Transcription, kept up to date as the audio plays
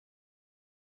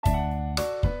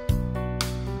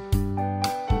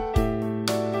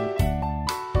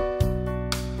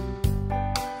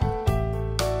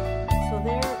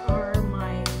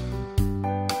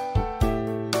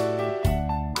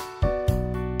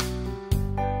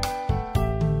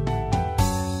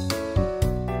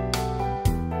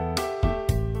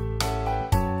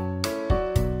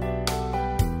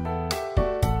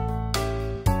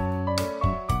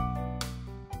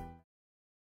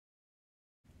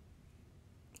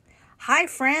Hi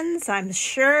friends, I'm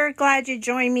sure glad you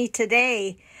joined me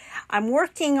today. I'm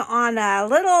working on a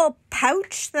little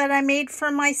pouch that I made for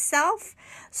myself,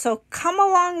 so come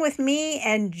along with me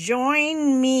and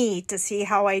join me to see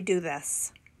how I do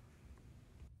this.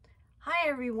 Hi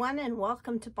everyone, and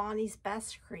welcome to Bonnie's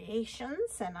Best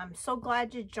Creations, and I'm so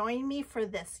glad you joined me for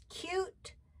this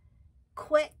cute,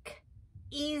 quick,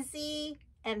 easy,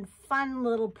 and fun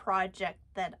little project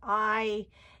that I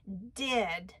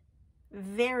did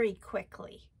very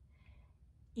quickly.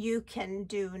 You can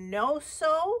do no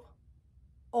sew,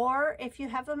 or if you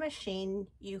have a machine,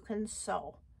 you can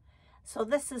sew. So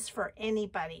this is for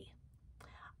anybody.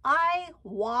 I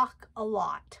walk a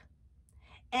lot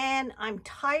and I'm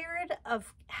tired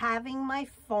of having my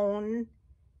phone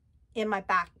in my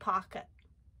back pocket.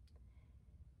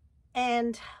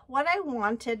 And what I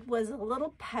wanted was a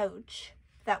little pouch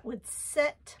that would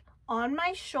sit on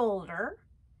my shoulder,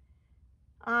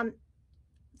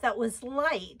 that was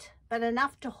light, but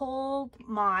enough to hold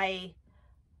my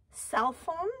cell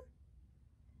phone,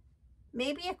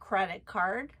 maybe a credit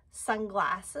card,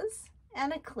 sunglasses,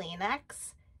 and a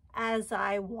Kleenex as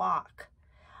I walk.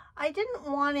 I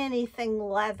didn't want anything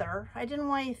leather. I didn't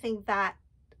want anything that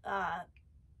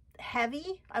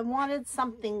heavy. I wanted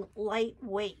something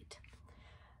lightweight.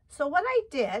 So what I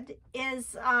did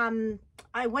is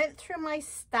I went through my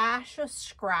stash of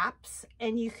scraps,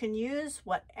 and you can use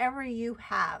whatever you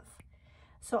have.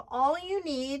 So all you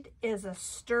need is a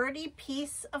sturdy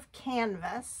piece of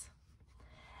canvas.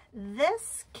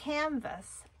 This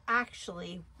canvas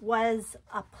actually was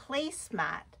a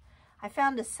placemat. I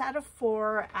found a set of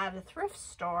 4 at a thrift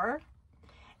store,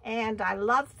 and I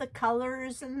love the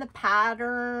colors and the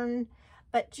pattern,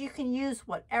 but you can use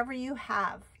whatever you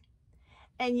have.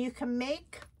 And you can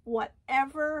make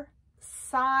whatever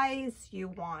size you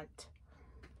want.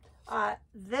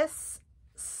 This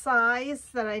size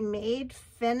that I made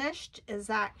finished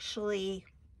is actually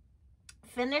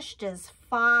finished as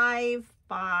 5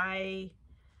 by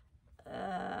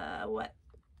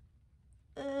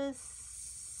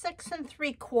 6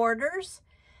 3/4,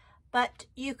 but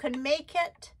you can make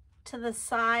it to the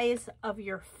size of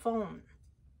your phone.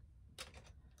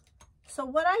 So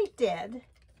what I did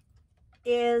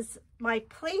is my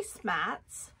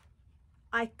placemats,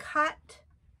 I cut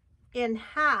in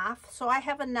half, so I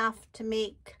have enough to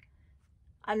make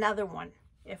another one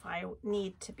if I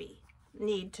need to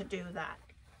do that.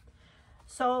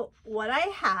 So what I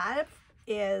have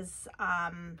is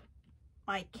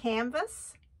my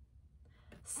canvas,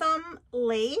 some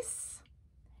lace,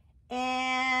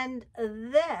 and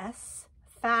this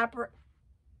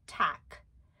Fabri-Tac.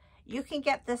 You can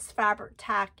get this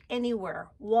Fabri-Tac anywhere,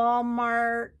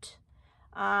 Walmart,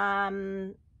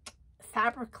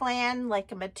 Fabricland,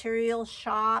 like a material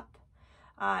shop,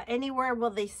 anywhere where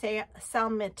they sell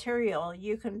material,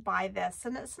 you can buy this,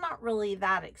 and it's not really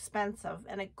that expensive,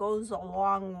 and it goes a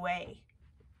long way.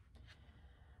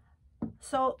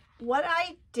 So what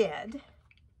I did,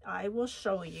 I will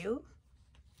show you,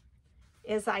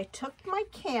 is I took my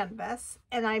canvas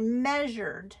and I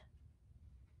measured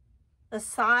the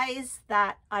size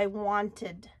that I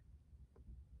wanted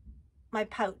my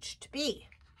pouch to be.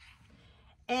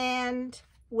 And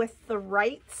with the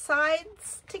right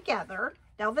sides together,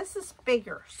 now this is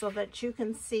bigger so that you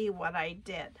can see what I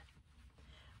did.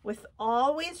 With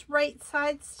always right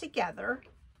sides together,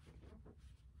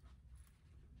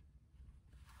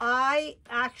 I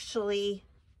actually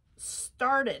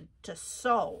started to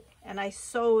sew, and I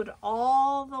sewed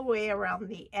all the way around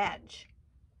the edge.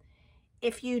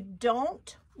 If you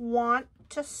don't want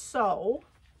to sew,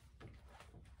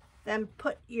 then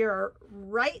put your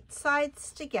right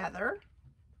sides together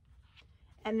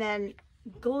and then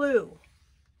glue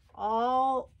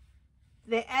all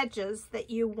the edges that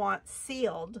you want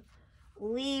sealed,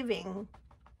 leaving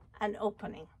an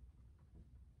opening.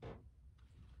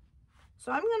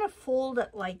 So I'm going to fold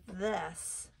it like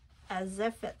this, as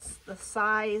if it's the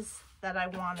size that I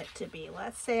want it to be.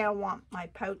 Let's say I want my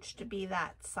pouch to be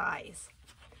that size.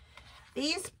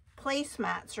 These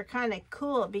placemats are kind of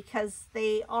cool because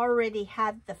they already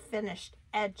had the finished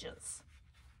edges.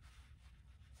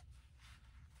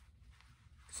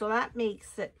 So that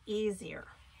makes it easier.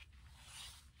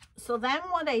 So then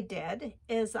what I did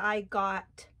is I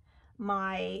got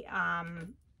my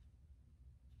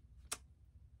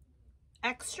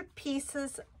extra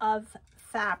pieces of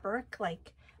fabric,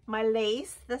 like my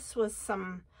lace. This was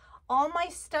all my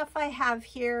stuff I have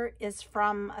here is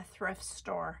from a thrift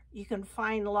store. You can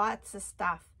find lots of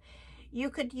stuff. You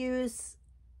could use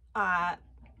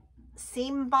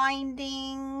seam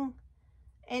binding,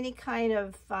 any kind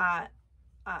of,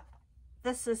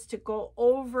 this is to go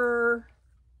over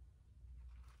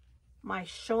my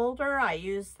shoulder. I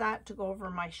use that to go over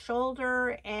my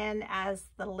shoulder and as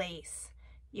the lace.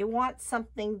 You want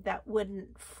something that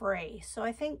wouldn't fray. So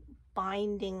I think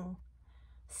binding,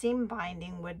 seam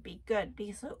binding would be good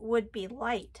because it would be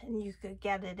light and you could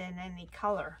get it in any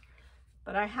color.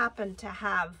 But I happen to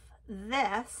have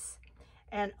this,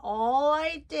 and all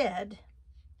I did,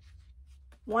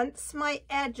 once my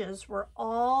edges were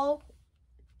all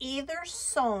either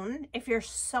sewn, if you're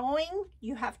sewing,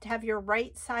 you have to have your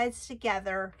right sides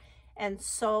together and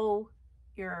sew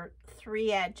your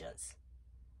 3 edges.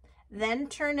 Then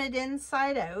turn it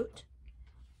inside out,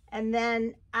 and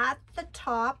then at the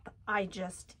top, I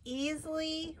just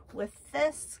easily, with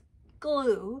this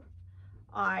glue,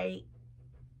 I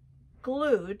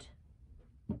glued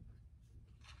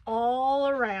all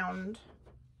around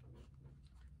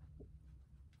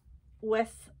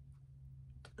with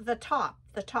the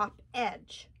top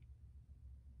edge.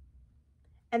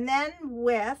 And then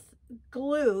with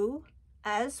glue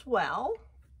as well,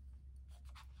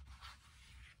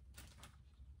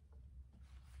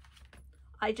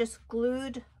 I just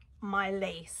glued my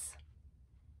lace.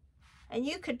 And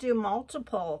you could do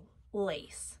multiple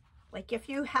lace. Like if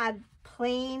you had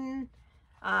plain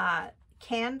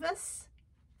canvas,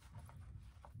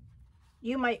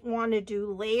 you might want to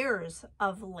do layers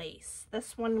of lace.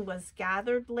 This one was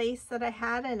gathered lace that I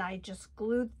had, and I just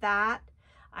glued that.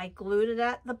 I glued it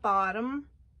at the bottom.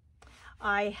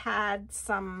 I had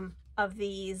some of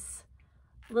these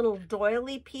little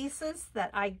doily pieces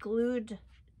that I glued,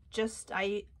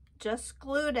 I just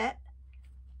glued it.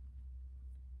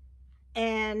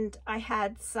 And I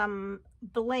had some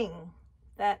bling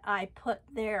that I put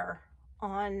there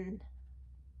on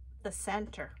the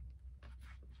center.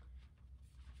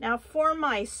 Now for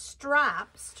my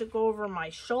straps to go over my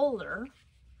shoulder,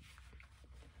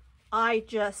 I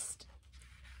just,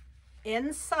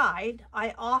 inside,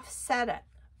 I offset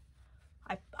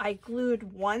it. I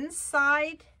glued one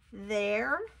side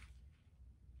there,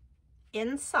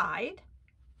 inside,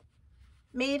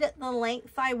 made it the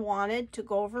length I wanted to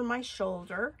go over my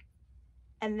shoulder,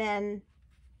 and then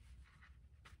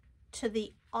to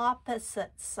the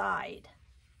opposite side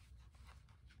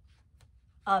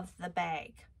of the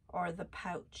bag or the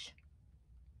pouch.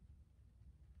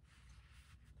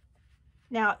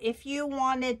 Now, if you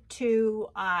wanted to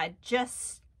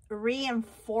just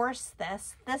reinforce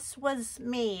this, this was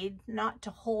made not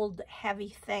to hold heavy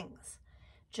things,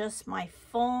 just my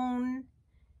phone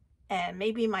and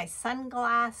maybe my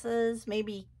sunglasses,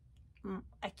 maybe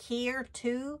a key or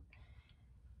two.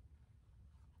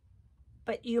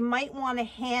 But you might want to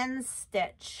hand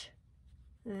stitch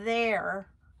there,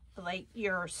 like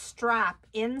your strap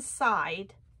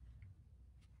inside,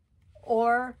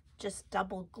 or just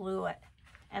double glue it.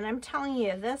 And I'm telling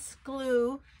you, this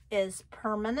glue is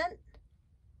permanent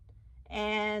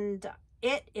and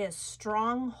it is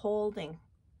strong holding.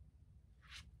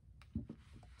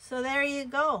 So there you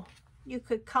go. You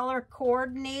could color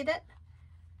coordinate it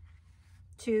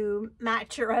to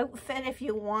match your outfit if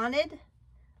you wanted.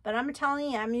 But I'm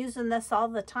telling you, I'm using this all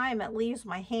the time. It leaves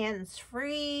my hands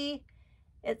free.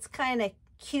 It's kind of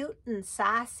cute and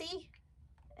sassy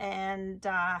and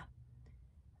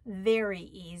very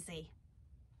easy.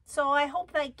 So I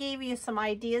hope that gave you some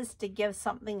ideas to give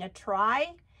something a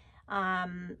try.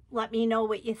 Let me know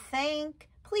what you think.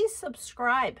 Please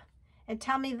subscribe and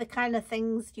tell me the kind of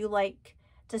things you like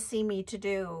to see me to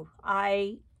do.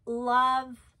 I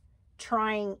love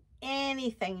trying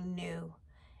anything new,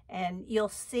 and you'll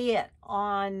see it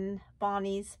on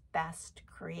Bonnie's Best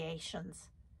Creations.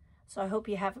 So I hope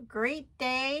you have a great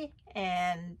day,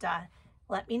 and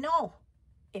let me know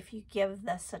if you give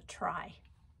this a try.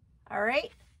 All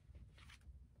right?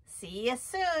 See you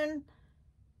soon.